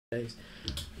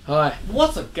Hi.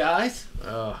 What's up, guys?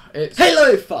 It's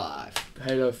Halo 5.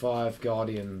 Halo 5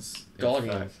 Guardians.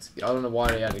 Guardians. I don't know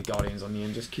why they added Guardians on the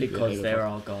end. Just keep Because it there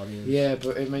Halo 5. are Guardians. Yeah,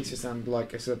 but it makes it sound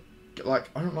like it's a I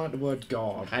don't like the word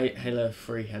guard. Halo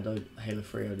 3 had Halo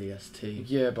 3 ODST.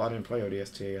 Yeah, but I didn't play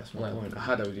ODST. That's my Well. point. I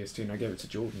had ODST and I gave it to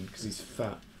Jordan because he's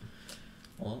fat.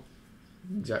 What?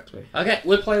 Exactly. Okay,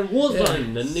 we're playing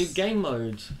Warzone, Yeah. the new game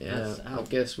mode. Yeah. That's I out.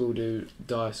 guess we'll do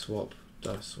die swap.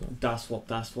 Das swap.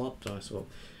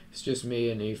 It's just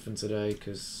me and Ethan today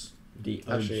because The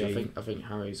OG. actually I think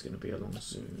Harry's going to be along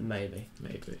soon. Maybe.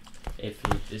 If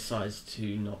he decides to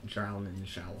not drown in the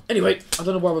shower. Anyway, I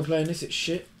don't know why we're playing this. It's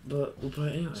shit, but we'll play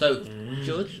it anyway. So,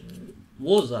 George,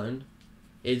 Warzone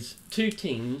is two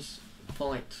teams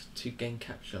fight to gain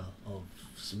capture of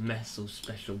some messile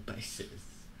special bases.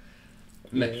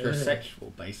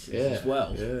 Metrosexual bases as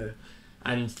well. Yeah.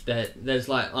 And there's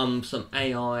like some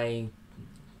AI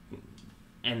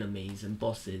enemies and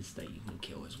bosses that you can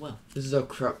kill as well. This is how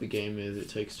crap the game is. It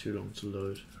takes too long to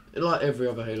load. Like every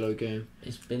other Halo game.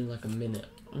 It's been like a minute.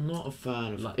 I'm not a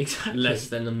fan of Like exactly less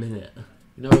than a minute.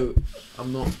 No,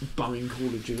 I'm not bumming Call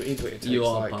of Duty. But it takes You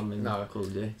are like, bumming no. Call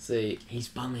of Duty. See, He's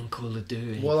bumming Call of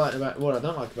Duty. what I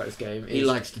don't like about this game is He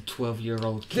likes the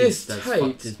 12-year-old kid This that's takes-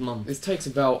 fucked his mum. this takes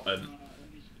about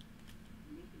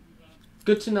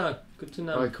Good to know. Good to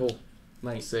know. alright, cool.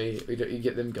 Mate. See, you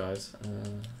get them guys.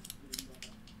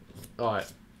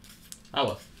 Alright, Oh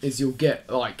well. is you'll get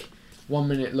like 1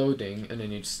 minute loading and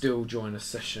then you'd still join a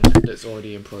session that's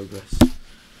already in progress.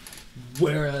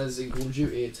 Whereas in Call of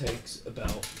Duty it takes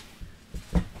about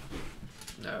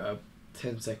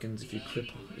 10 seconds if you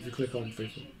click on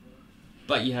people.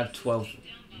 But you have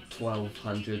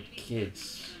 1,200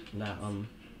 kids that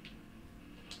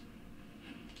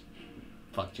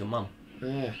fucked your mum.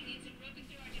 Yeah.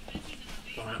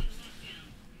 Alright.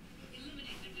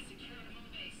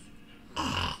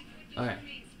 Alright.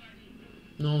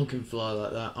 No one can fly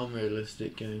like that.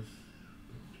 Unrealistic game.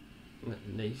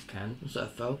 These can. What's that, a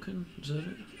falcon? Is that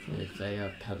it? If they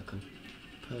are pelican.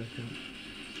 Pelican.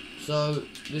 So,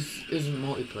 this isn't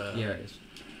multiplayer. Yeah, it is.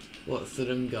 What, for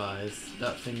them guys,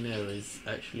 that thing there is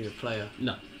actually a player?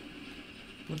 No.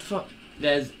 What the fuck?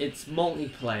 It's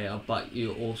multiplayer, but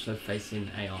you're also facing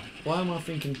AI. Why am I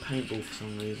thinking paintball for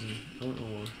some reason? I don't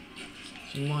know why.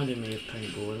 It's reminding me of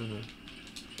paintball, I don't know.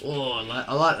 Oh,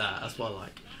 I like that. That's what I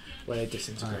like. Where they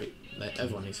disintegrate. Like,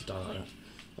 everyone needs to die like that.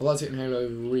 I liked it in Halo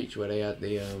Reach where they had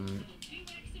the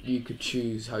you could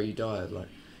choose how you died. Like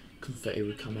confetti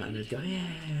would come out and they'd go yeah.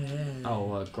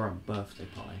 Oh, Grunt birthday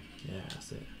party. Yeah,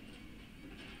 that's it.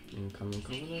 Incoming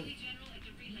comment.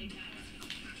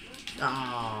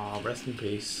 Ah, rest in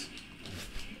peace.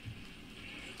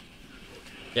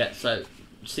 Yeah, so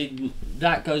see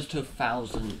that goes to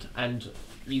 1,000, and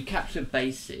you capture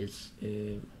bases.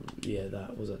 Yeah,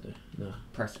 that was that there. No.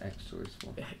 Press X to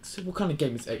respond. X. What kind of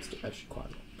game is X? Actually, quite a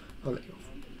lot. I'll let you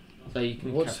off. So you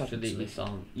can What's capture happened to these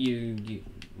on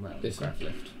well, This grab one?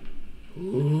 lift.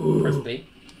 Ooh. Press B,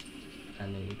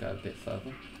 and then you go a bit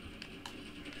further.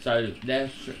 So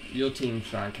your team's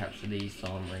trying to capture the East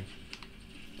Armory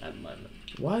at the moment.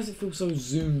 Why does it feel so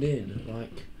zoomed in?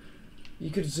 Like, you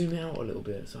could zoom it out a little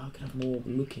bit so I could have more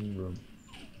looking room.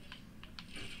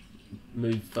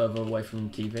 Move further away from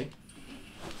the TV.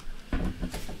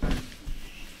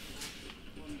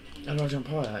 How do I jump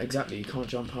higher? Exactly, you can't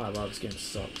jump higher while this game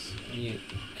sucks. You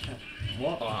can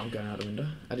what? Oh, I'm going out the window.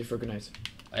 I did for a grenade.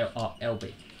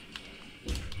 LB.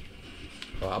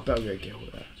 Oh, I better go kill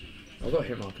with that. I've got a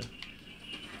hit marker.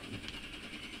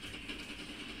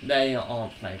 They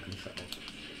aren't player controlled,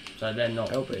 so they're not.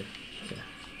 LB. Yeah.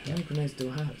 How many grenades do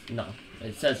I have? No,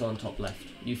 it says on top left.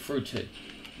 You threw 2.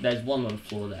 There's one on the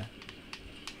floor there.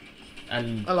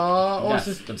 And Hello! Oh, that's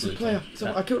it's the a blue player. team.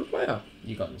 I killed a player.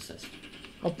 You got an assist.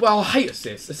 Oh, well, I hate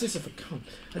assists. Assists are for cunt.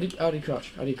 How do you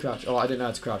crouch? How do you crouch? Oh, I didn't know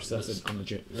how to crouch, so that's I'm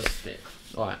legit. The stick.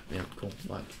 Alright, yeah, cool.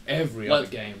 Like every other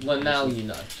game. Well, now you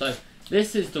know. So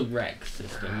this is the rec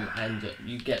system, and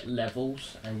you get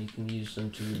levels, and you can use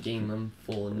them to redeem them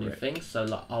for new things. So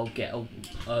like, I'll get an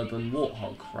urban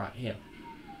warthog right here.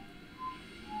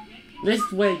 This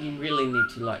is where you really need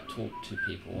to like talk to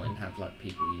people and have like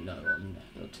people you know on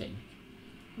your team.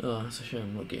 Oh, it's a shame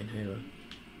I'm not getting Halo.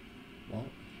 What?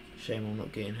 Shame I'm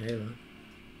not getting Halo.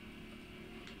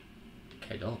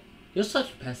 Okay, dog. You're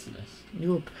such a pessimist.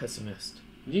 You're a pessimist.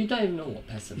 You don't even know what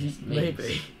pessimist means.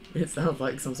 Maybe. It sounds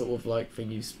like some sort of like thing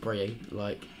you spray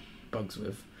like bugs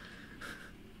with.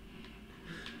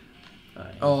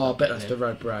 Oh, I bet that's the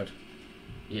red Brad.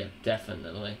 Yeah,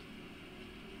 definitely.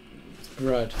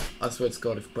 Brad. I swear to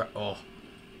God, if Brad. Oh.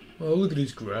 Oh, look at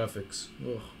these graphics.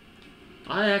 Oh.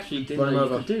 I actually didn't Run him know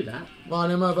over. you could do that.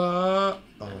 Run him over!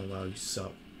 Oh wow, you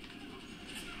suck.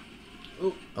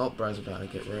 Oh, Brad's about to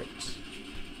get wrecked.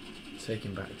 Take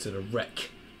him back to the wreck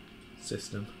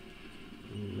system.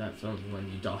 That's only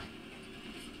when you die.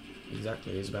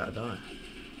 Exactly, he's about to die.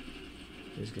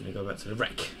 He's gonna go back to the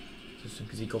wreck system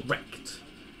because he got wrecked.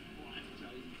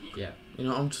 Yeah. You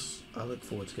know, I look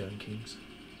forward to going Kings.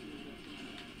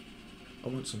 I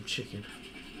want some chicken.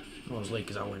 I was late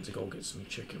because I went to go get some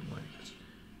chicken wings.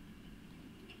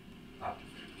 Oh,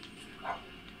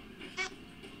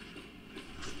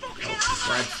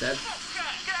 Brad's dead.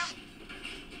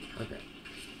 Okay.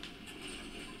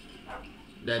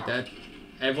 They're dead.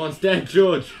 Everyone's dead,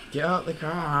 George. Get out the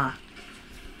car.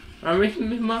 I'm in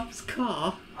my mum's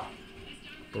car.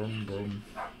 Boom, boom.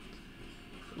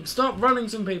 Stop running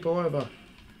some people over.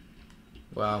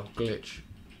 Wow, glitch.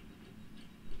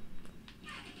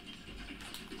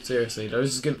 Seriously,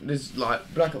 this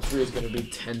like Black Ops 3 is gonna be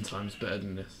 10 times better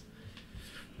than this.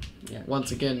 Yeah.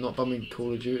 Once again, not bumming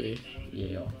Call of Duty,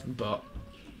 Yeah. but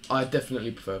I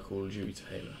definitely prefer Call of Duty to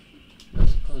Halo.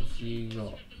 That's because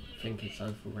you think it's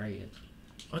overrated.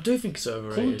 I do think it's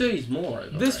overrated. Call of Duty's more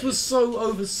overrated. This was so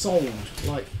oversold.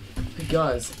 Like,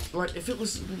 guys, like if it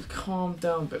was calmed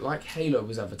down, but like Halo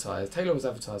was advertised. Halo was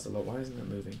advertised a lot. Why isn't it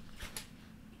moving?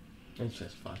 It's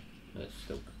just fine. It's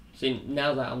still good. See,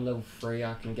 now that I'm level 3,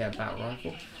 I can get a battle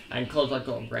rifle, and because I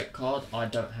got a red card, I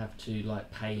don't have to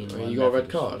like pay in. Wait, you got a red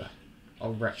card?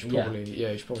 I'll Probably,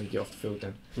 yeah, you should probably get off the field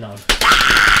then. No.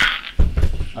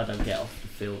 I don't get off the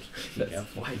field.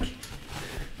 That's like.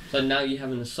 So now you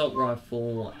have an assault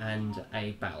rifle and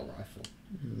a battle rifle.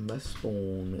 Let's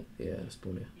spawn. Yeah,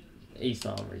 spawn here. East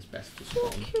armor is best for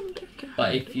spawn.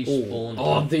 But if you spawn...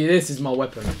 Oh, this is my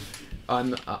weapon.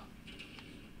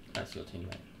 That's your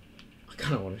teammate. I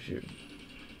kind of want to shoot.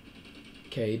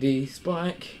 KD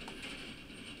Spike.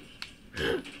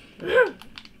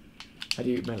 How do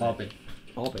you melee?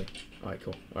 RB. Alright,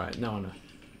 cool. Alright, now I know.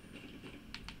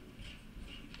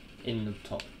 In the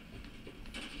top.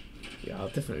 Yeah, I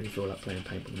definitely feel like playing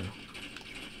paintball now.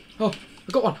 Oh,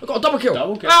 I got one! I got a double kill!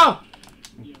 Double kill. Ah!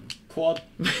 Quad.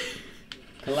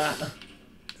 Collat.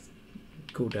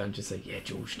 Cool down, just say, yeah,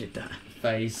 George did that.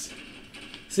 Phase.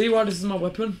 See why this is my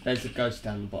weapon? There's a ghost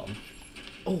down the bottom.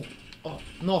 Oh,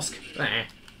 Nosk.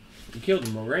 You killed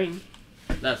a Marine.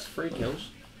 That's 3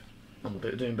 kills. I'm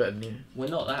doing better than you. We're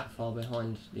not that far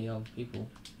behind the other people.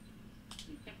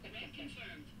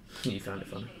 You found it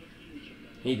funny.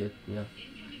 He did, yeah.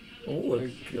 Oh, a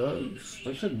ghost.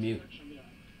 We should mute.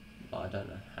 But I don't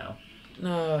know how.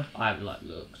 Nah. I haven't like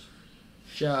looked.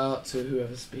 Shout out to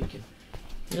whoever's speaking.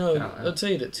 You know, Shout out. I'll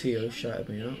tell you that Tio shouted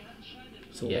me out.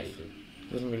 Sort Yeah, of. he did.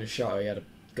 He wasn't really a shout, he had a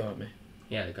go at me.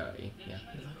 Yeah, the guy, yeah. He was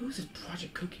like, who's this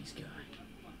Project Cookies guy?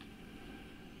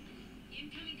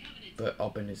 But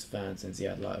I've been his fan since he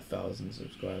had like 1,000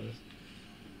 subscribers.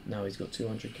 Now he's got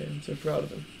 200k. I'm so proud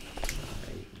of him.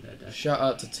 Shout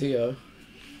out to Tio.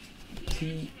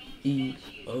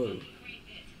 T-E-O.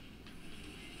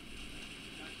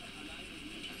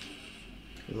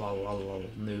 Lol,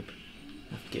 noob.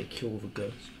 Have to get a kill with a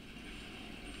ghost.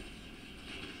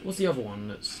 What's the other one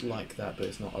that's like that but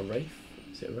it's not a Wraith?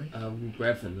 Is it a Wraith?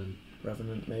 Revenant.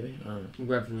 Revenant, maybe? I don't know.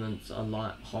 Revenants are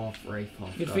like half Wraith,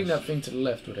 half You'd ghost. think that thing to the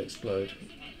left would explode.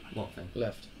 What thing?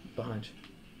 Left. Behind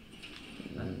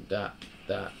you. And that.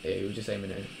 Yeah, you were just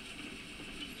aiming at him.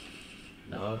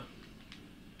 No.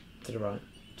 To the right.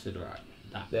 To the right.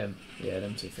 That. Them. Yeah,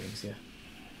 them two things, yeah.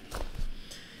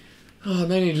 Oh,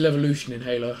 they need Levolution in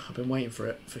Halo. I've been waiting for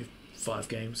it for 5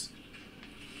 games.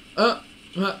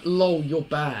 Lol, you're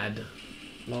bad.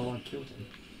 No, I killed him.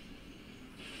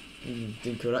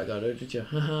 Didn't kill that guy though, did you?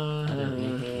 I didn't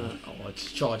need to. Oh,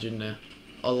 it's charging there.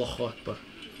 Allahu Akbar.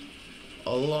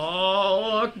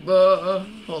 Allahu Akbar.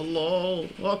 Allahu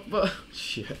Akbar.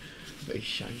 Shit. But he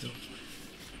shines off.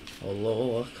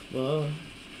 Allahu Akbar.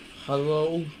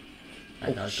 Hello.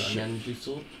 That guy's got an energy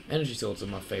sword. Energy swords are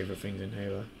my favourite things in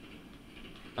Halo.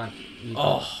 You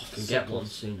Oh, can so get close. one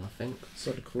soon, I think.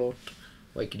 Sort of cloth.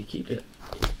 Wait, can you keep it?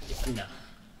 No.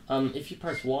 If you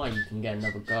press Y, you can get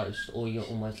another ghost, or you're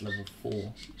almost level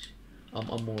 4.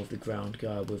 I'm more of the ground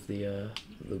guy with the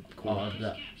Oh,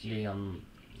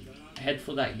 head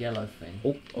for that yellow thing.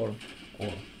 Oh, or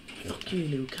Or fuck you,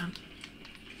 little cunt.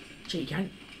 Gee, cunt.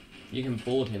 you can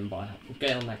board him by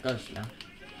get on that ghost now.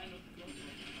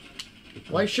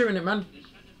 Why are you shooting it, man?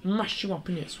 Mash you up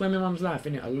in it. Swear my mum's life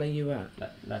in it. I'll lay you out.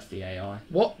 That's the AI.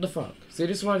 What the fuck? See,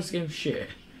 this is why this game's shit.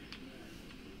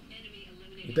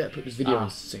 You better put this video in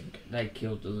sync. They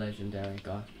killed the legendary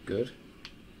guy. Good.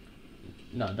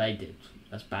 No, they did.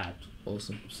 That's bad.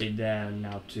 Awesome. See, they're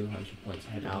now 200 points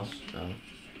ahead of Ow. us. Ow.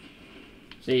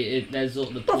 See, there's all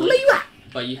the Bro, points, leave that!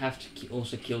 but you have to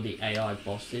also kill the AI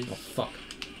bosses. Oh fuck.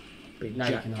 Big Now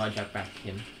Jack. you can hijack back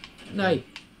him. No.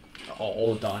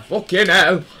 Or die. Fucking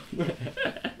hell!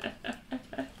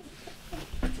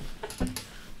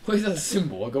 What is that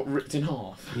symbol? I got ripped in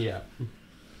half. Yeah.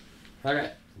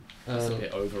 Okay. That's a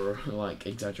bit over, like,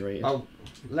 exaggerated. Oh,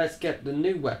 let's get the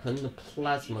new weapon, the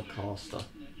plasma caster.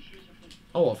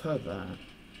 Oh, I've heard that.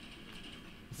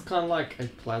 It's kind of like a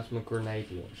plasma grenade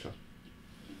launcher,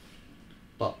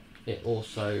 but it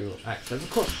also acts as a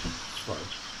crossbow.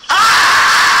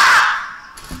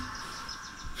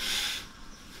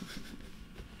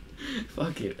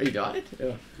 Fuck it. He died?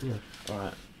 Yeah. Yeah.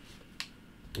 Alright.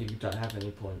 You don't have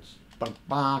any points.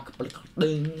 Alright,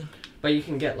 But you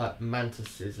can get like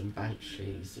mantises and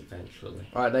banshees eventually.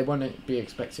 they won't be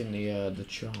expecting the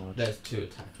charge. There's 2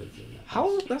 attackers in that.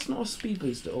 How? That's not a speed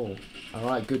boost at all.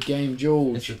 Alright, good game,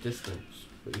 George. It's a distance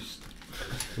boost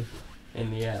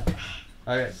in the air.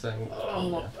 Okay, so Oh,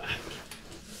 my back.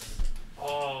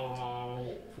 Oh.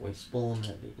 we spawn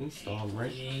at the East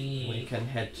Armory. We can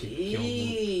head to kill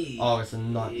them. Oh, it's a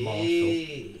Night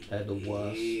Marshal. They're the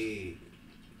worst.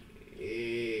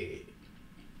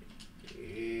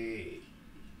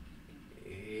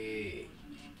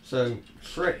 So,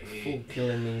 trick for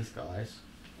killing these guys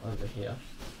over here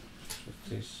is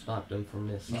to snipe them from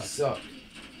this You side. suck.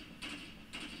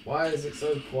 Why is it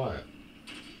so quiet?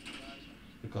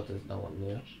 Because there's no one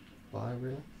nearby,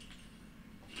 really.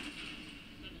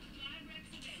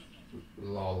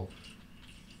 Lol.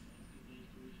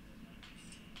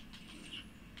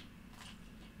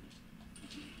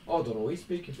 Hold on, are we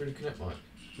speaking through the Connect mic?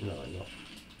 No, not.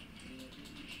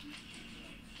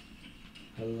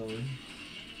 Hello.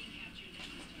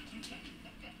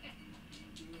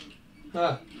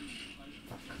 Huh.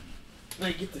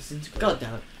 Mate, get this into God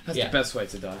damn it. That's Yeah. the best way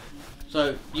to die.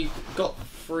 So, you've got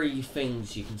 3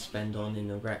 things you can spend on in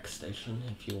a rec station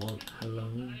if you want.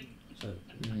 Hello. So,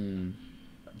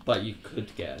 But you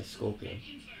could get a scorpion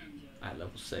at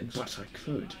level 6. I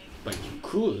could. But you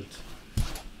could.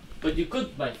 But you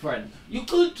could, my friend. You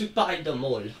could to buy them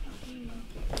all.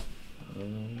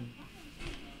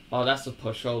 Oh, that's a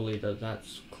patrol leader.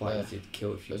 That's quite Yeah. easy to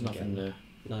kill if you There's can nothing get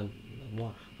there. No,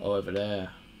 what? Oh, over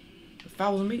there.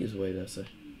 1,000 meters away there, so.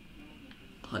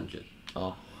 100.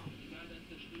 Oh.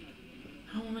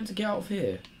 How am I meant to get out of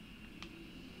here?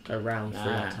 Go round through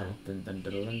that tunnel. Or Or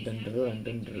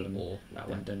that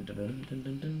way.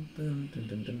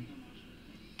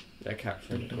 They're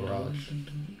capturing the garage.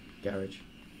 Garage.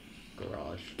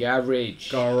 Garage.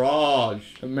 Garage. Garage!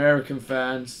 American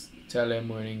fans, tell him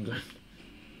we're in England.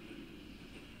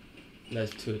 There's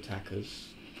 2 attackers,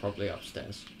 probably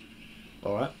upstairs.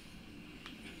 Alright.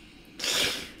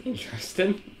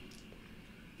 Interesting.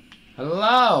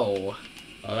 Hello!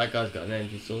 Oh, that guy's got an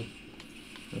energy sword.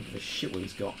 I don't give a shit what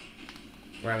he's got.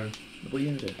 Ram. What are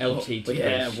you gonna do? LT to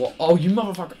yeah, boost. what? Oh, you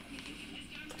motherfucker!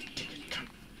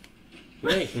 You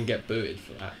know you can get booted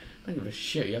for that. I don't give a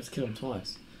shit, you have to kill him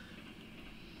twice.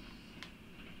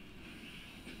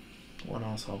 What an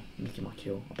asshole, nicking my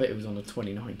kill. I bet it was on a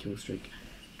 29 kill streak.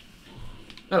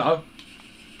 Hello!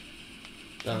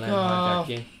 Don't let Fuck him off.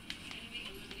 hijack you.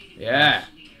 Yeah!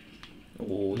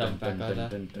 Oh, Another dun, bad dun, guy dun, there.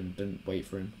 dun, dun, dun. Wait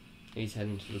for him. He's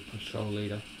heading to the patrol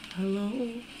leader. Hello?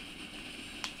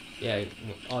 Yeah,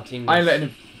 our team. I ain't letting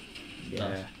him. No.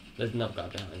 Yeah. There's another guy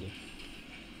behind you.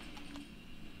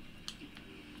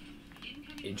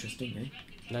 Interesting, eh?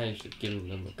 Now you should give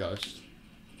them a ghost.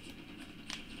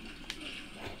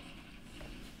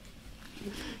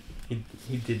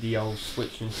 He did the old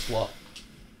switch and swap.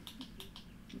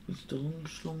 Mr.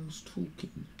 Longslong's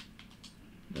talking.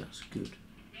 That's good.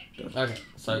 Okay,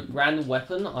 so random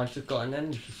weapon, I just got an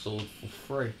energy sword for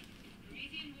free,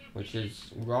 which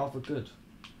is rather good.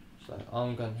 So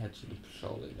I'm going to head to the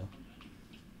patrol leader.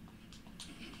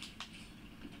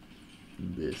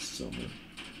 This summer.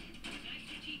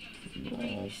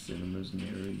 All cinemas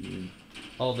near you.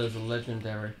 Oh, there's a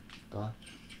legendary guy.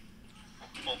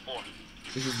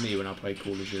 This is me when I play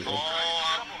Call of Duty.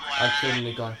 I killed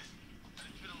the guy.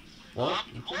 What?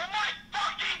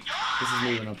 This is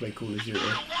me when I play Call of Duty.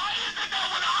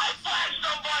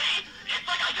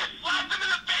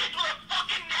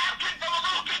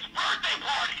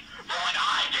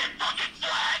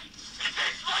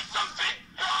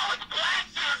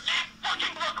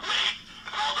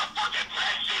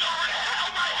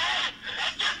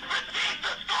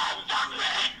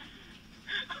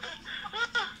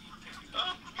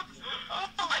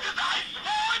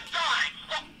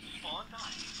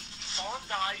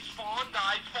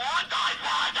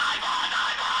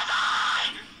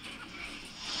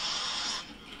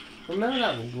 Remember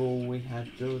that rule we had,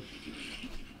 George?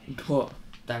 What?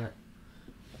 Damn it.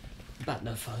 But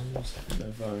no phones.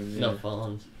 No phones. No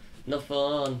phones. No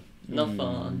fun. No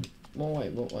fun. Well,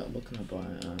 wait, what can I buy?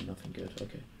 Nothing good.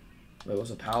 Okay. Wait,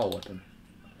 what's a power weapon?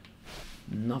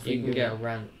 Nothing You can good. get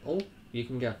a you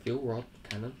can get a fuel rod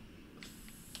cannon.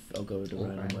 I'll go with the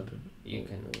random weapon.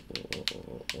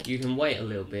 You can wait a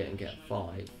little bit and get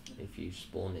 5 if you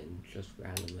spawn in just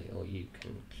randomly, or you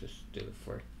can just do it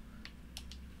for.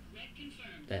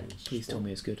 Then please tell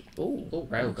me it's good. Oh,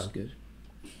 railgun. That's good.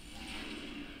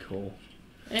 Cool.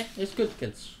 Yeah, it's good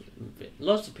against.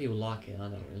 Lots of people like it. I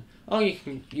don't really. Oh,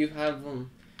 you have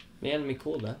the enemy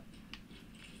core there.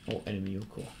 Oh, enemy your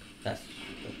core. That's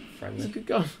friendly. That's a good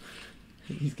gun.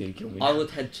 He's gonna kill me. I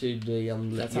would head to the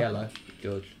yellow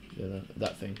George. Yeah,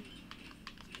 that thing.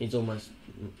 He's almost.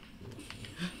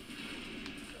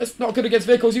 It's not good against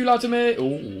vehicles. You lied to me.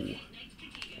 Ooh.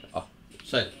 Oh.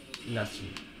 So that's.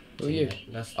 Who are you?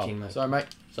 That's oh, teammate. sorry, mate.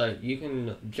 So you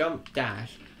can jump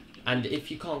dash, and if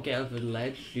you can't get over the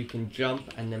ledge, you can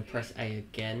jump and then press A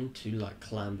again to like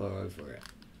clamber over it.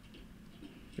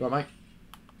 You right, mate?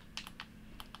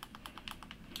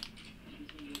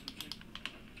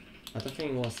 I don't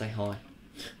think you want to say hi.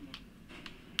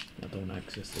 I don't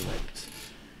access the legs.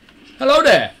 Hello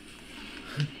there.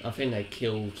 I think they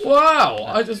killed. Wow!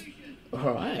 I just.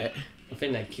 All right. I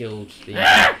think they killed the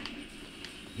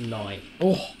knight.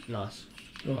 Oh, Nice.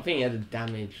 Oh. I think he had a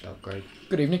damage upgrade.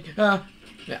 good evening. Yeah.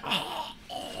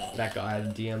 That guy had a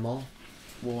DMR.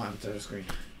 What happened to the screen?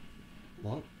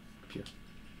 What? Computer.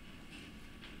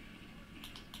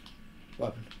 What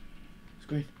happened?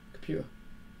 Screen. Computer.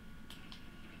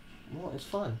 What? It's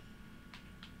fine.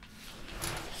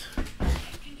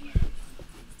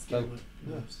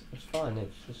 It's fine.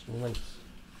 It's just links.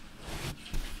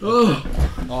 Oh.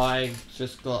 I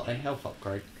just got a health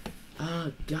upgrade.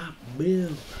 I got Bill.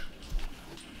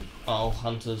 Oh,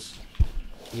 hunters.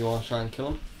 You want to try and kill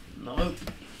them? No.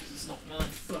 It's not my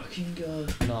fucking go.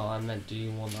 No, I meant do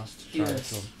you want us to try and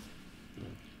kill them?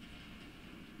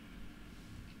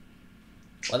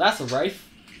 Well, that's a Wraith.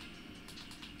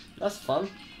 That's fun.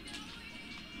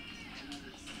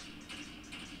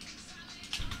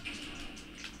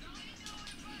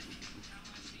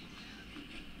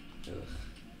 Ugh.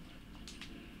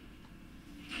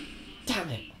 Damn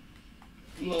it.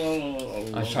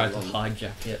 I tried to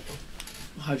hijack it.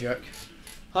 Hijack.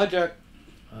 Hijack.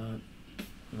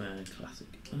 Man, classic.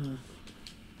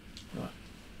 Right.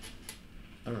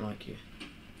 I don't like you.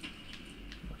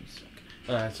 You suck.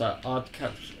 Alright, so I'd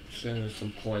capture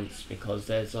some points because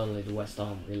there's only the West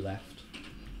Armory left.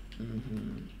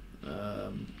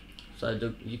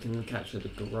 So you can capture the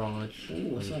garage. Ooh,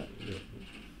 what's that?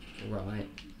 Right.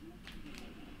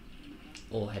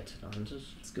 Or head to the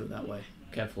hunters. Let's go that way.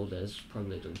 Careful, there's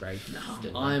probably the raid. No,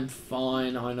 I'm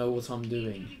fine. I know what I'm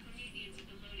doing.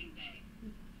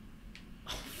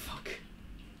 Oh, fuck.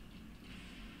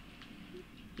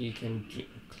 You can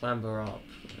clamber up.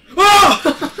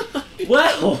 Oh!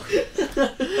 Well!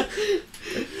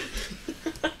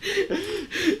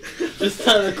 Just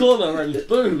turn the corner and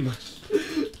boom!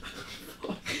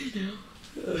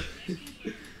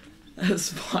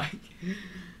 That's fine.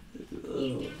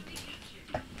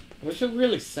 We should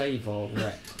really save our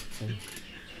rep.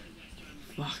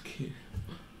 Fuck you.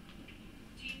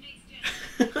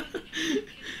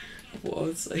 What I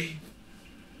would say.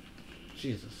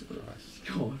 Jesus Christ.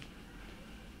 God.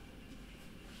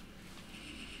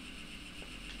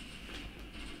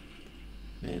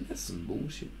 Man, that's some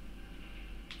bullshit.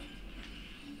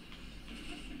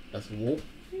 That's a wall.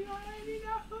 You already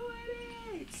know who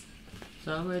it is.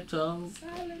 Silent Toe.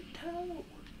 Silent Toe.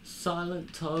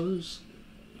 Silent Toes.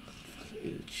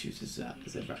 Who chooses that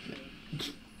as their rap name?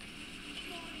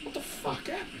 What the fuck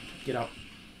happened? Get up.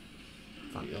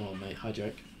 Fuck you, oh mate,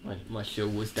 hijack. My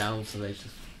shield was down, so they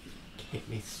just hit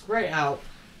me straight out.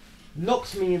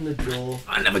 Knocked me in the jaw.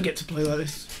 I never get to play like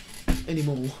this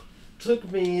anymore.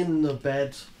 Took me in the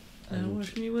bed. And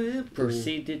watch me whip.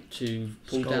 Proceeded to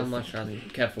pull Skull down my fuck shadow. me.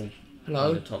 Careful. Hello?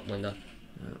 On the top window.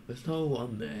 No, there's no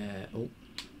one there. Oh.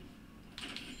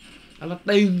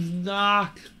 Everything's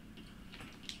dark.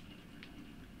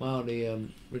 Wow, the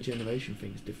regeneration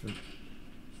thing's different.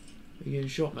 You're getting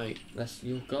shot, mate. That's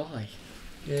your guy.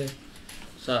 Yeah.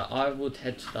 So I would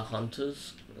head to the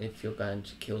hunters if you're going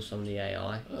to kill some of the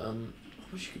AI. I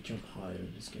wish you could jump higher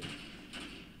in this game.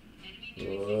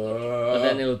 But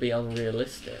then it would be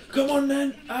unrealistic. Come on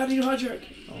then! How do you hijack?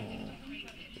 Oh.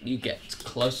 You get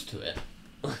close to it.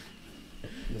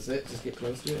 That's it, just get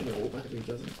close to it and it automatically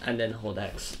does it. And then hold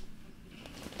X.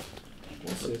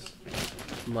 What's this?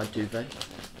 My duvet.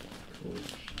 Cool.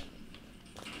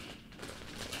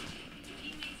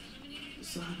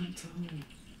 Silent Toe.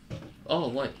 Oh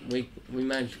wait, we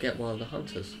managed to get one of the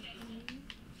hunters.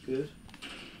 Good.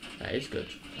 That is good.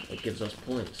 It gives us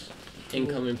points.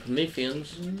 Incoming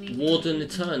Prometheans, Warden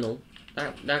Eternal.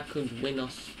 That could win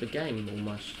us the game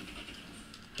almost.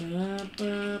 Well,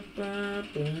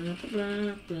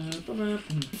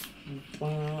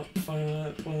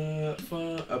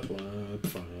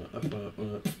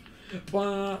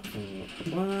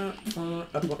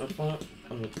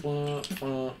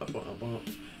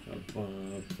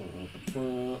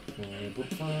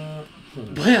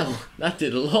 that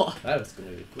did a lot. That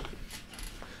escalated quickly.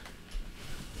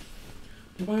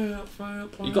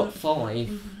 You got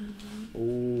 5.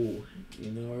 Oh,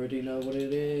 you already know what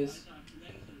it is.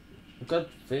 Good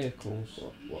vehicles.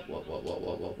 What?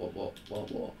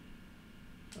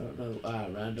 I don't know.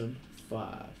 Random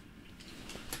 5.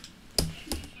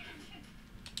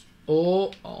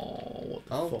 Oh, what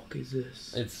the fuck is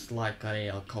this? It's like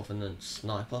a Covenant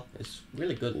sniper. It's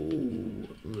really good. Ooh,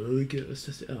 really good. Let's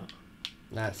test it out.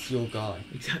 That's your guy.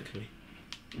 Exactly.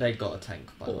 They got a tank,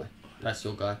 by the way. That's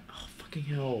your guy. Oh, fucking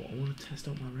hell. I want to test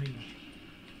out my range.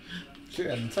 Shoot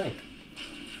at the tank.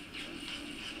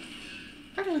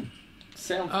 How do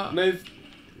I move?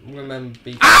 Remember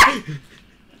B.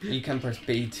 You can press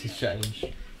B to change.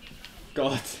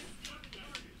 God.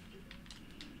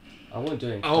 I wasn't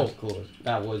doing close quarters.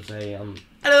 That was a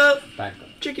Hello, bad guy.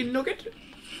 chicken nugget.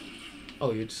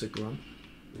 Oh, you're just a grunt.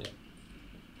 Yeah.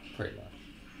 Pretty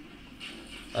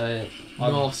much.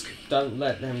 Mask. Don't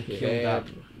let them kill that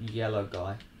yellow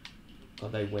guy.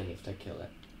 Because they win if they kill it.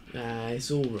 Nah,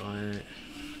 it's alright.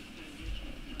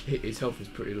 His health is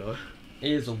pretty low.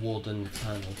 It is a Warden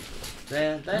Eternal.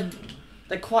 They're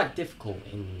quite difficult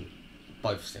in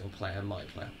both single player and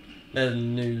multiplayer. There are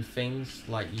new things,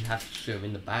 like you have to shoot them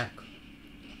in the back.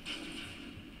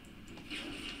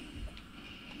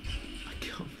 I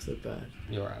can't, so bad.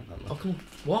 You're out, man. Oh, come on.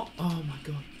 What? Oh my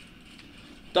god.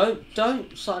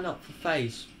 Don't sign up for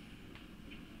phase.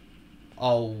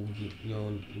 Oh,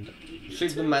 you're...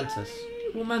 Shoot the Mantis.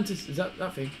 What Mantis? Is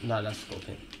that thing? No, that's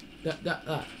Scorpion.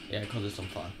 That. Yeah, because it's on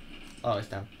fire. Oh, it's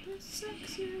down. The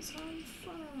sex is on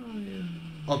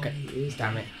fire. Okay,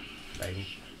 damn it, baby.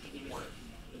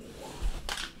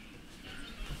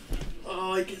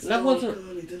 Oh, it gets That wasn't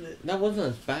early, didn't it? That wasn't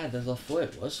as bad as I thought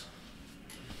it was.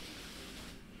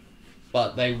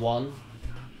 But they won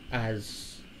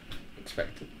as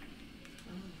expected.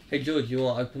 Hey George, you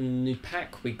want to open the new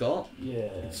pack we got?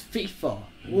 Yeah. It's FIFA.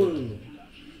 Woo.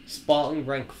 Spartan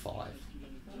rank 5.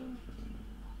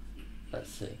 Let's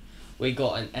see. We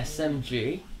got an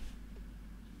SMG.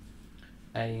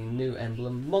 A new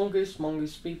emblem. Mongoose,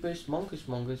 Speed Boost, Mongoose,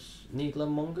 Needler,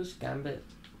 Mongoose, Gambit,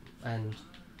 and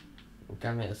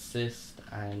Gambit Assist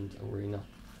and Arena.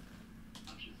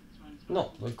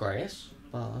 Not the greatest,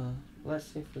 but let's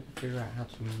see if we can figure out how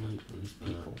to meet these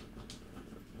people.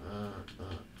 At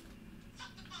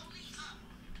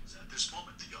this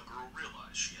moment, the young girl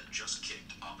realized she had just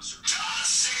kicked Officer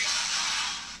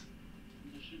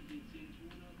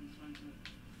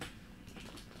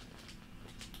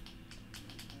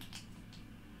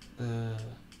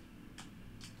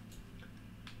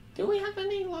Do we have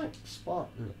any like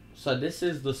Spartan? So this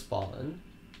is the Spartan.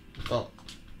 Got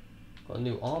a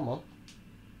new armor.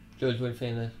 George, what do you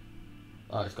think of this?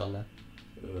 Oh, it's gone now.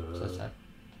 So sad.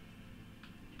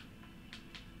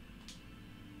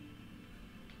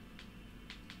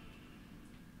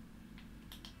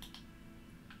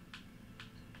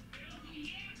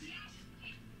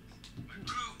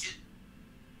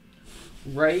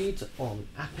 Raid on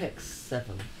Apex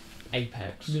 7.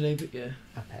 Apex. You name it, yeah.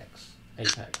 Apex. My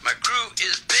crew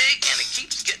is big and it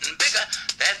keeps getting bigger.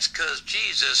 That's because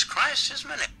Jesus Christ is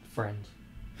my name. Friend.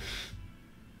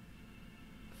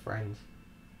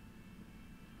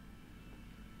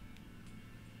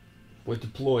 We're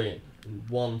deploying in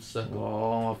 1 second.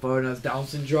 Oh, my phone has Down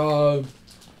syndrome.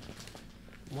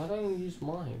 Why don't you use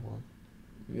my one?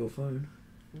 Your phone?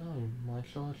 No, my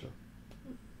charger.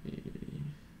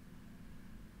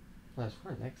 Oh, it's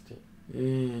right next to you.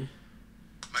 Yeah.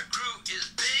 My crew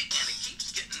is big and it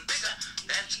keeps getting bigger.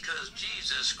 That's because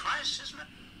Jesus Christ is my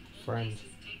Friend.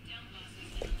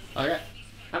 Okay.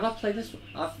 Have I played this one?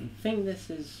 I think this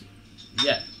is...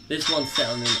 Yeah, this one's set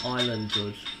on an island,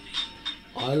 George.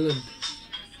 Ireland.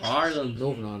 Ireland.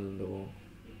 Northern Ireland or...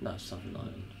 No, Southern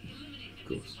Ireland. Of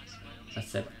course. I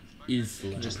said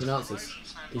Island. Just pronounce this.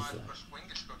 Island.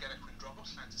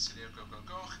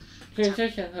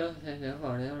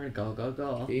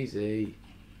 Go. Easy.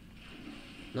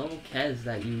 No one cares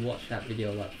that you watched that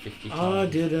video like 50 times. I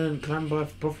didn't climb by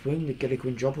prof wing to get a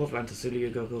queen drop off Anticilia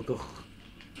go.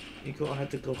 You gotta have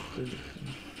to go.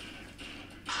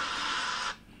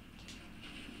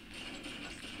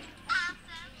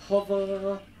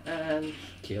 cover and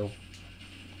kill.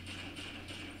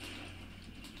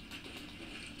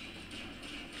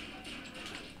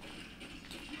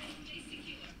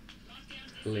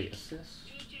 Delete assist.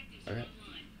 Okay.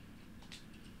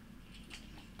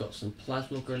 Got some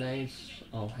plasma grenades.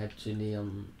 I'll head to the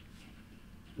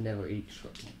Never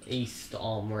East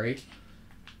Armory.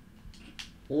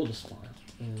 Or the spire.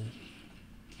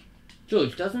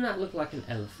 George, doesn't that look like an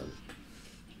elephant?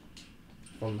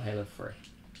 From Halo 3.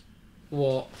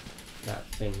 What? That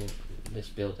thing in this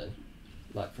building.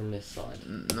 Like from this side.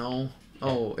 No. Yeah.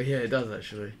 Oh, yeah, it does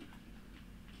actually.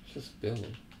 It's just a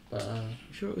building. But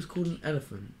You sure it was called an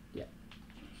elephant? Yeah.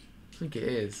 I think it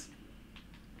is.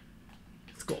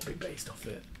 It's got to be based off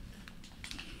it.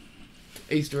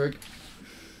 Easter egg.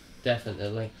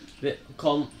 definitely. It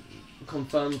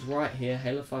confirmed right here,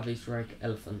 Halo 5 Easter egg,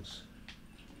 elephants.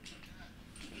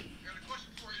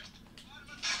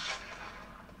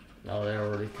 Oh, they're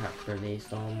already capturing the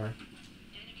East Armory.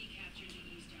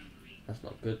 That's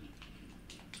not good.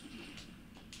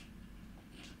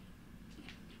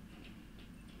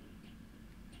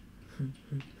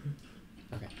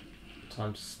 Okay,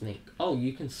 time to sneak. Oh,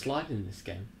 you can slide in this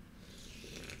game.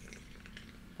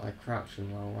 By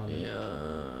crouching while running.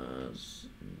 Yes.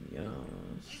 Yes.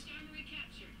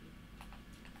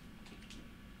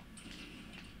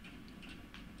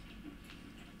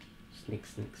 Sneak,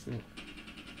 sneak, sneak.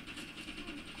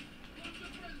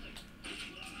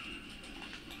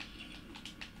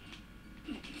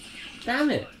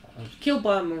 Damn it! I was killed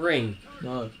by a marine.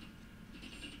 No.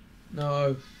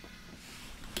 No.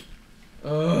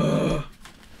 Ugh.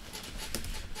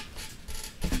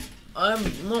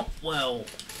 I'm not well.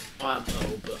 I'm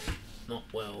well, but not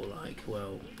well, like,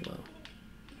 well.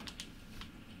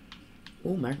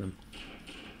 Oh, Magnum.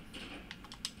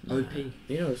 OP.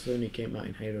 You know, this only came out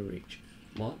in Halo Reach.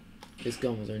 What? This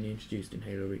gun was only introduced in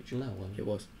Halo Reach. No one. It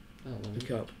was. No one.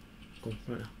 Look up. Go on,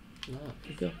 right now. No.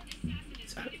 Look up.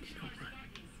 It's Alex, you're not right.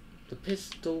 The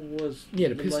pistol was. Yeah,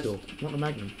 the pistol, not the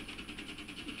Magnum.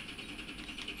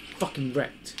 Fucking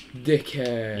wrecked.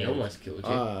 Dickhead. He almost killed you.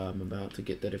 I'm about to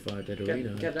get deadified dead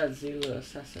arena. Get that Zilla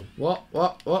assassin. What?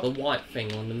 The white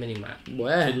thing on the minimap.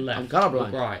 Where? To the left. I'm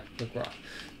colourblind. Look right.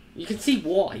 You can see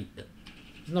white. There's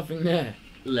nothing there.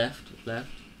 Left.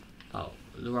 Oh,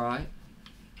 the right.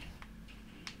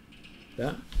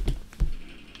 That?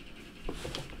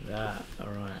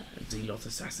 Alright. Zealot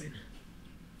assassin.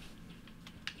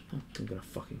 I'm gonna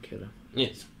fucking kill him.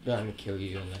 It's going to kill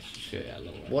you unless you shoot it a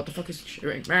long way. What the fuck is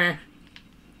shooting? Meh.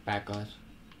 Bad guys.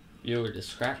 You're a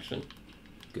distraction.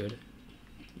 Good.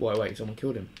 Wait, someone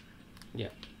killed him. Yeah.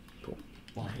 Cool.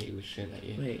 Why he was shooting at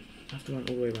you? Wait, I have to run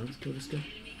all the way around to kill this guy?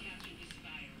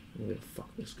 I'm gonna fuck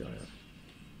this guy up.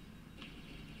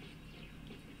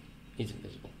 He's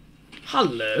invisible.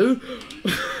 Hello!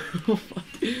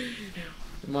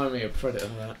 Remind me of Predator,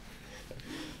 that.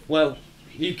 Well,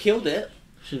 you killed it.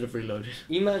 Should have reloaded.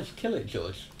 You managed to kill it,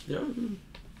 George. Did I?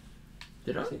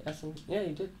 Did I? Yeah,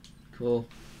 you did. Cool.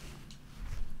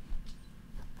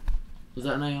 Was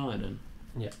that an AI then?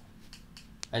 Yeah.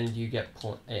 And you get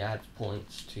it adds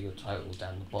points to your total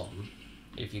down the bottom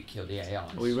if you kill the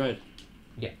AIs. Are we red?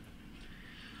 Yeah.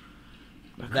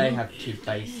 They have two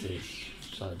bases,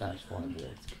 so that's why we're...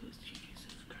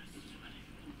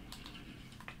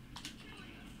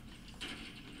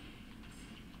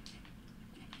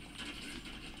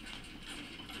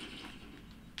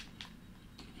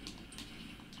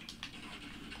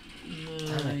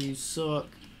 No, you suck.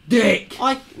 Dick!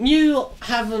 You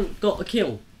haven't got a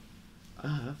kill. I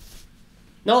have.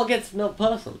 Not against another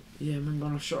person. Yeah, remember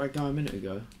when I shot a guy a minute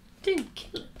ago? Didn't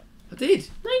kill it. I did.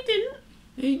 No, you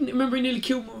didn't. Remember he nearly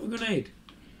killed me with a grenade?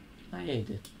 No, you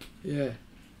did. Yeah.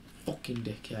 Fucking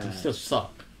dickhead. You still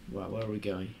suck. Right, where are we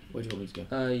going? Where do you want me to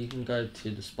go? You can go to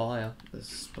the spire. The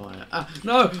spire.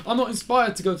 No! I'm not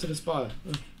inspired to go to the spire.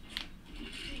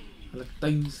 I like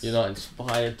things. You're not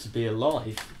inspired to be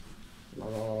alive.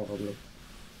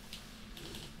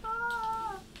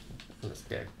 Let's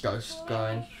get a ghost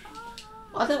going.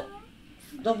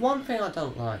 The one thing I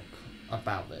don't like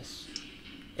about this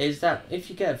is that if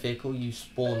you get a vehicle, you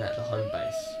spawn at the home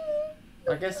base.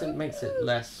 I guess it makes it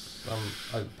less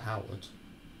overpowered.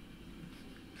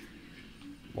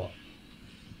 What?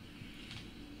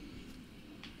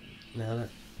 Now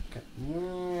let's get.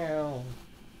 Meow.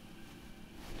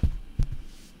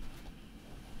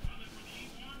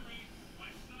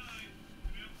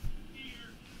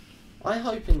 I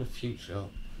hope in the future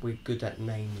we're good at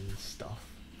naming stuff.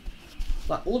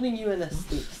 Like all the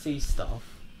UNSC stuff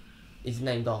is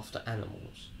named after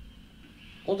animals.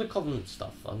 All the Covenant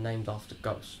stuff are named after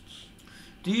ghosts.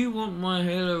 Do you want my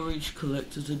Halo Reach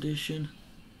Collector's Edition?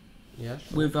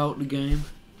 Yes. Without the game.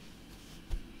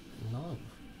 No.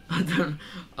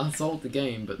 I sold the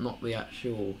game, but not the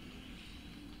actual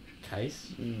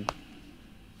Case. Mm.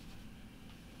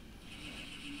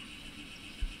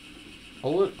 I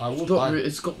would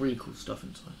It's got really cool stuff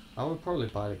inside. I would probably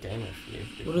buy the game off you.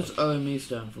 What does OME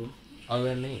stand for?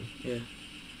 OME? Yeah.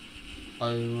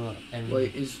 OME.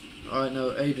 Wait, alright, no,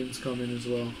 Aiden's coming as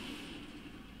well.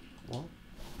 What?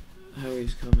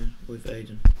 Harry's coming with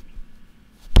Aiden.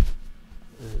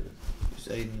 Is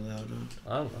Aiden allowed on?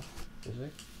 I don't know. Is he?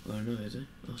 I don't know, is he?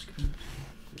 Ask him.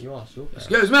 You asked your parents.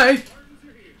 Excuse me!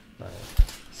 No.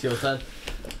 It's your turn.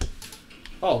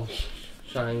 Oh,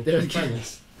 showing There it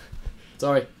friends.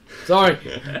 Sorry.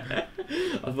 I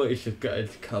thought you should go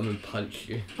to come and punch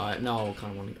you. Alright, no, I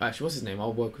kind of want to. Actually, what's his name?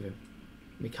 I'll work with him.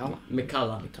 Mikala.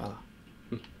 Mikala.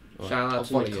 Shout out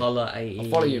to Mikala 80. I'll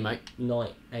follow you, mate.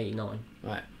 89.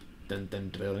 Right. Dun dun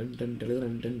dun dun dun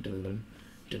dun dun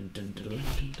dun dun.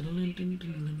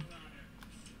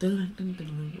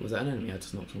 Was that an enemy? I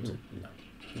just knocked something. No,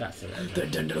 that's it.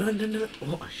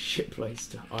 What a shit place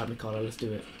to. Alright, Mikala, let's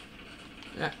do it.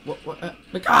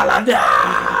 Mikala, no!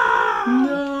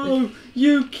 No!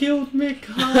 You killed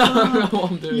Mikala! I don't know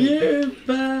what I'm doing. You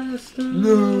bastard!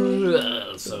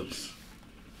 No! Sucks.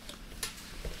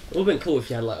 It would have been cool if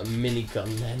you had like a minigun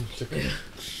then.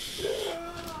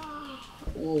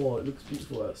 Oh, it looks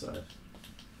beautiful outside.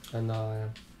 And okay,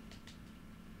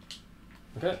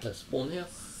 let's spawn here.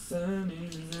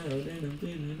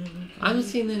 I haven't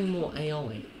seen any more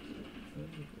AI.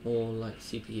 Or like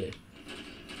CPU.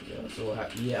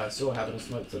 Yeah, I saw having a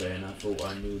smoke today, and I thought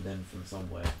I knew then from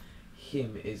somewhere.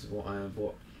 Him is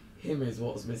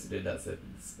what's missing in that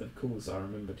sentence. Of course, I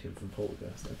remembered him from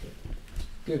Poltergeist. Okay,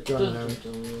 good grammar, Harry.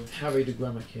 Harry the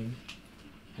Grammar King.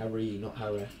 Harry, not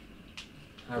Harry.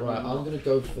 Right, I'm gonna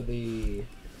go for the.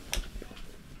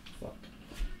 Fuck.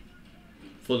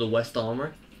 For the West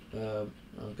Armory. I'll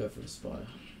go for the Spire.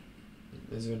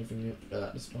 Is there anything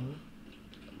at the Spire?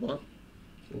 What?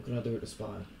 What can I do at the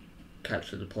Spire?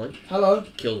 Capture the point. Hello.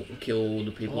 Kill all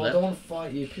the people I there. don't want to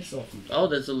fight you. Piss off. You. Oh,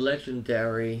 there's a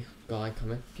legendary guy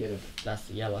coming. Get him. That's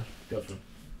the yellow. Go for him.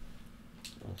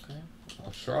 Okay,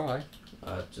 I'll try.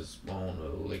 I just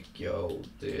wanna lick your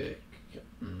dick.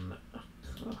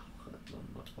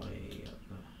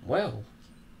 Well,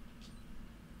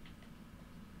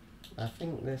 I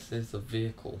think this is a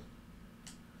vehicle.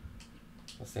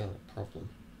 That's the only problem.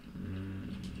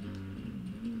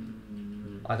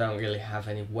 I don't really have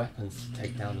any weapons to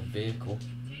take down the vehicle.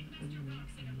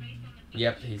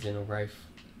 Yep, he's in a Wraith.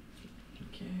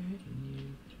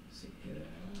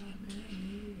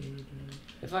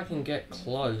 If I can get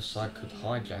close, I could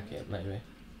hijack it, maybe.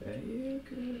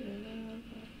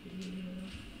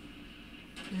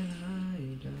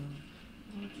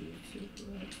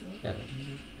 Yeah.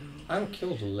 I haven't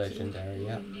killed a legendary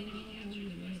yet.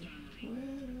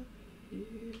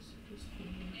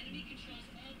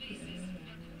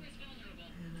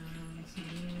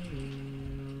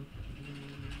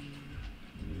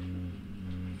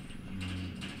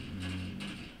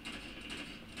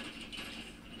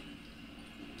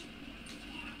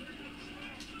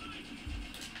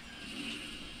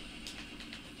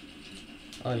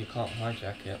 Oh, you can't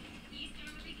hijack it.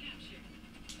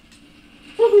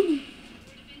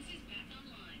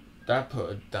 That put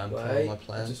a damper on my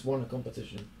plan. I just won a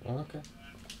competition. Oh, okay.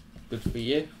 Good for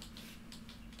you.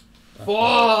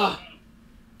 Four!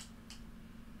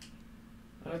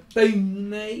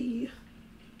 Me.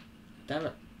 Damn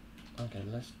it. Okay,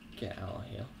 let's get out of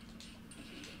here.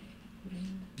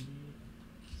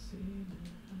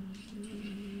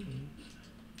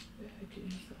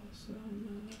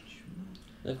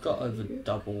 They've got over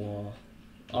double.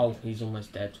 Oh, he's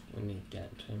almost dead. We need to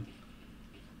get to him.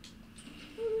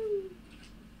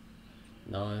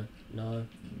 No, no.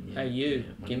 Hey, you,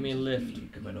 give me a lift.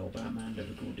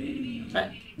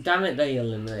 Hey, damn it, they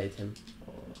eliminated him.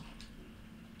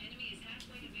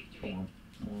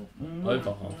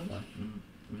 Over halfway.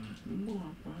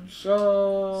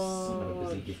 So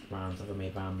busy gift rounds of a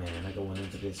made by a man. I go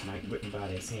into this mic written by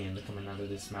this hand, coming out of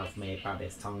this mouth made by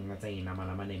this tongue. I saying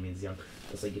my name is young.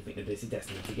 So you think that this is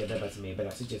destiny to get better to me, but I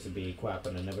suggest to be quiet,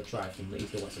 but I never tried from the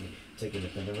east to west of me. Taking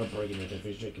it, and never breaking it, if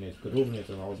it's shaking it, good over it,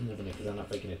 and I was moving it, because I'm not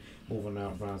faking it. Moving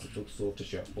out rounds, it looks soft to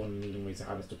shut. One needing ways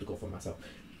how I stuff to go for myself.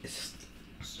 It's just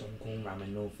stone cold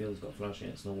ramming, no feels got flushing,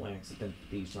 it's no accident.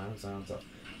 These round sounds up.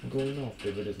 I'm going off,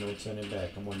 baby, there's no turning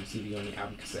back. I'm on the CD on the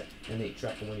album cassette, and they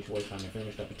track, and when you always find me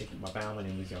finished up, I take my bow, my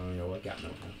name is young, yo, I got no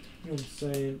time. You know what I'm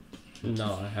saying?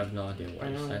 no, I have no idea what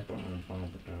you're saying.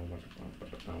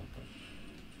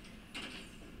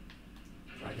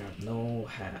 I got no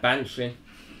hat. Banshee.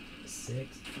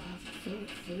 6, 5,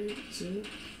 4, 3, 2,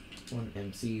 1.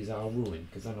 MCs are ruined,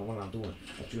 cause I know what I'm doing.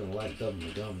 I chew like them, my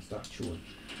gum and start chewing.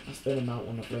 I spit them out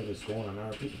when the flavor's gone, and I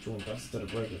repeat the chewing process to the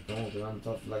break is gone, cause I'm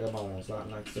tough like a bone,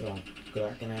 sliding like sit on,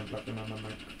 cracking and blocking on my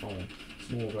microphone.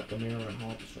 Smooth like a mirror and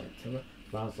hard to strike terror.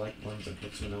 Rounds like runs and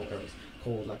hits with no errors.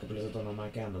 Cold like a blizzard on my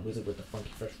can. The wizard with the funky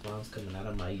fresh rounds coming out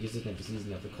of my ears. It's never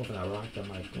season of the coffin. I rock the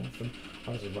mic going from. I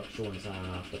was a rock show inside and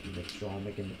I step and make strong,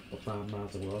 making the 5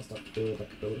 miles of world. Start to build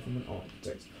like a builder from an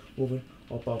architect. Moving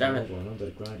up, up, and over and under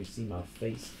the ground. You see my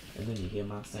face and then you hear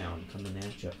my sound coming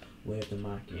at you. With the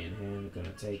mic in hand,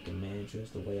 gonna take a man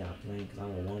just the way I plan. Cause I'm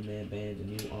a one-man band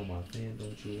and you are my fan.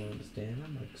 Don't you understand?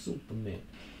 I'm like Superman.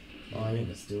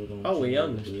 Still don't we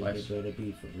own this place. It better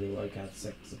be for real. I got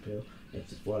sex appeal. It's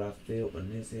just what I feel when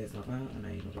this is my mouth, and I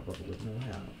ain't no rubber with no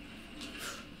how.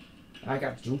 I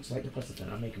got jokes like the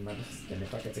president. I'm making my resident.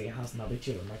 If I could take a house and I'll be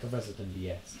chilling like a resident,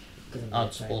 yes.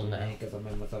 I'd spawn now. Because I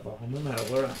made myself a home no matter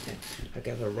where I am. I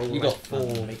got a roll. You got 4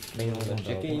 meals and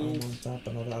chickens. On top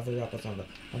and all the other rappers on the.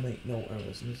 I make no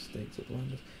errors, mistakes, or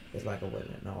blunders. It's like a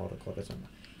wedding and all the covers on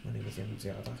my name is MC.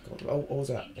 Oh, what was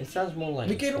that? It sounds more like.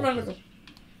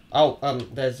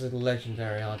 There's a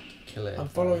legendary. I'd kill it. I'm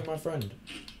following my friend.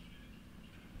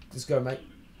 Just go, mate.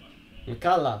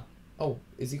 Mikala. Oh,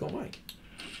 is he got Mike?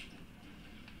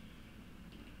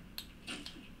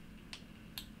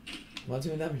 Am I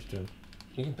doing damage to him?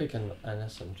 You can pick an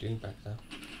SMG back there.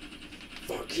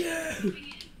 Fuck yeah! You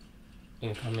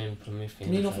can come in from me.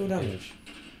 Can you not feel damage?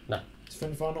 No. It's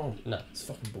friendly fire on? No. It's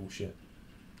fucking bullshit.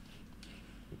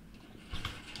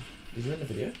 Did you in the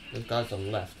video? The guy's on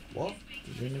the left. What?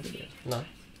 Did you in the video? No.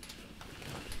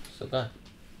 So go.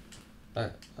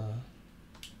 Alright,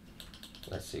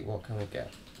 let's see, what can we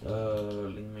get?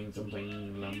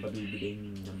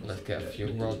 Let's get a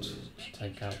few rods to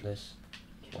take out this.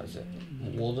 What is it?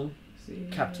 Warden?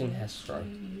 Captain Hestro.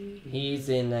 He's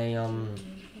in a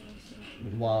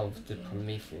one of the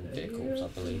Promethean vehicles, I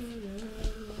believe.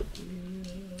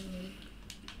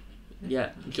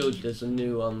 Yeah, George, there's a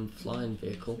new flying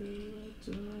vehicle.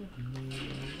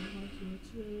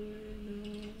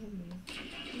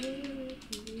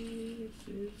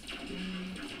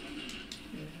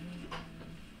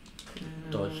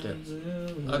 Dodged it.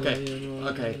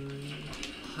 Okay.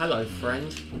 Hello,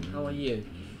 friend. How are you?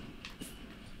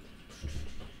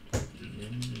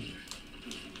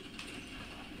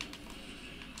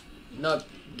 No,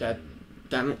 Dad.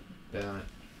 Damn it.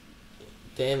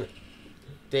 Damn it.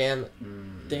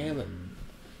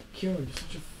 Kieran, you're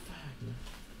such a fag, man.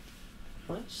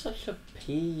 Why such a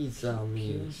pizza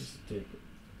Kieran's just a dick.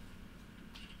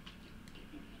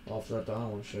 After I die, I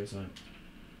want to show you something.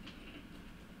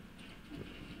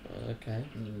 Okay.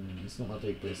 It's not my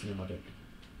dick, but it's near my dick.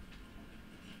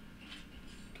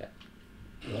 Okay.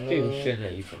 People shooting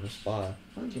at you from the spire.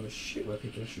 I don't give a shit where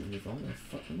people are shooting me from. I'm gonna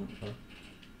fuck them up, bro.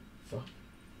 Fuck.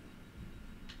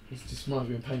 This just reminds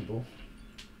me of paintball.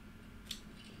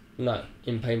 No,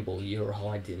 in paintball you're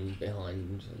hiding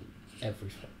behind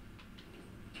everything.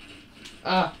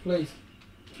 Ah, please.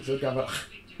 It's okay, but...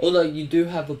 Although you do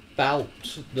have about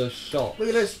the shot. Look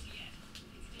at this.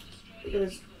 Look at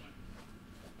this.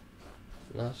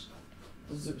 Nice.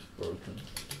 The zip's broken.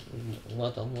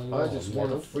 Well done. I just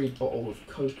won a free bottle of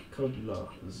Coca-Cola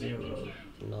Zero.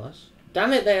 Nice.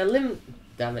 Damn it,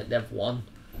 Damn it, they've won.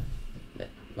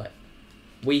 Like,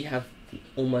 we have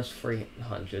almost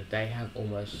 300. They have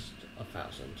almost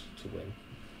 1,000 to win.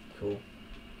 Cool.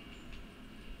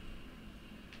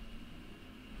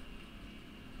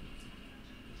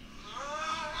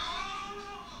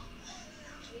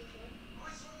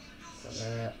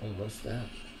 Almost there.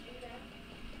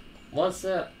 What's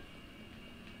that?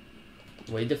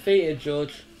 We defeated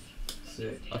George.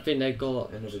 Sick. I think they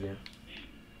got. End of video.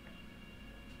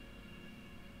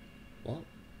 What?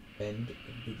 End of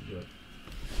video.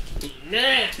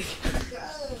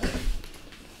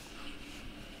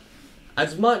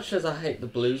 As much as I hate the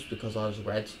blues because I was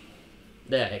red,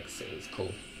 their exit is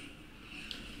cool.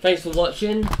 Thanks for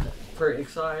watching. Pretty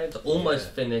excited.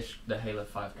 Almost finished the Halo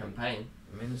 5 campaign.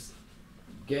 I mean, this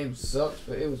game sucked,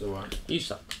 but it was alright. You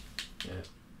suck. Yeah.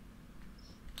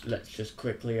 Let's just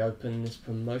quickly open this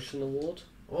promotion award.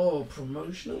 Oh,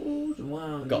 promotional awards?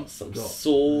 Wow. Got some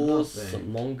saws, nothing.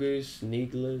 some mongoose,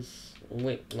 needlers.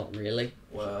 Wait, not really.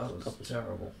 Well, that was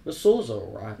terrible. The saws are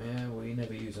alright. Yeah, well, you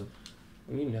never use them.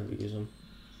 You never use them.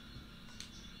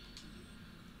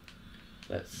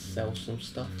 Let's sell some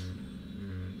stuff.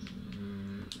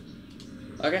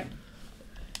 Okay.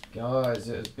 Guys,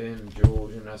 it has been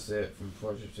George, and that's it from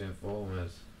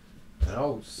ProjectInformers. And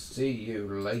I'll see you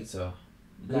later.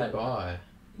 No. Goodbye.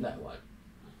 No, it won't.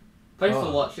 Thanks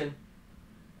for watching. If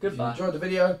you Goodbye. enjoyed the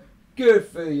video, Good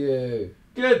for you.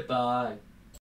 Goodbye.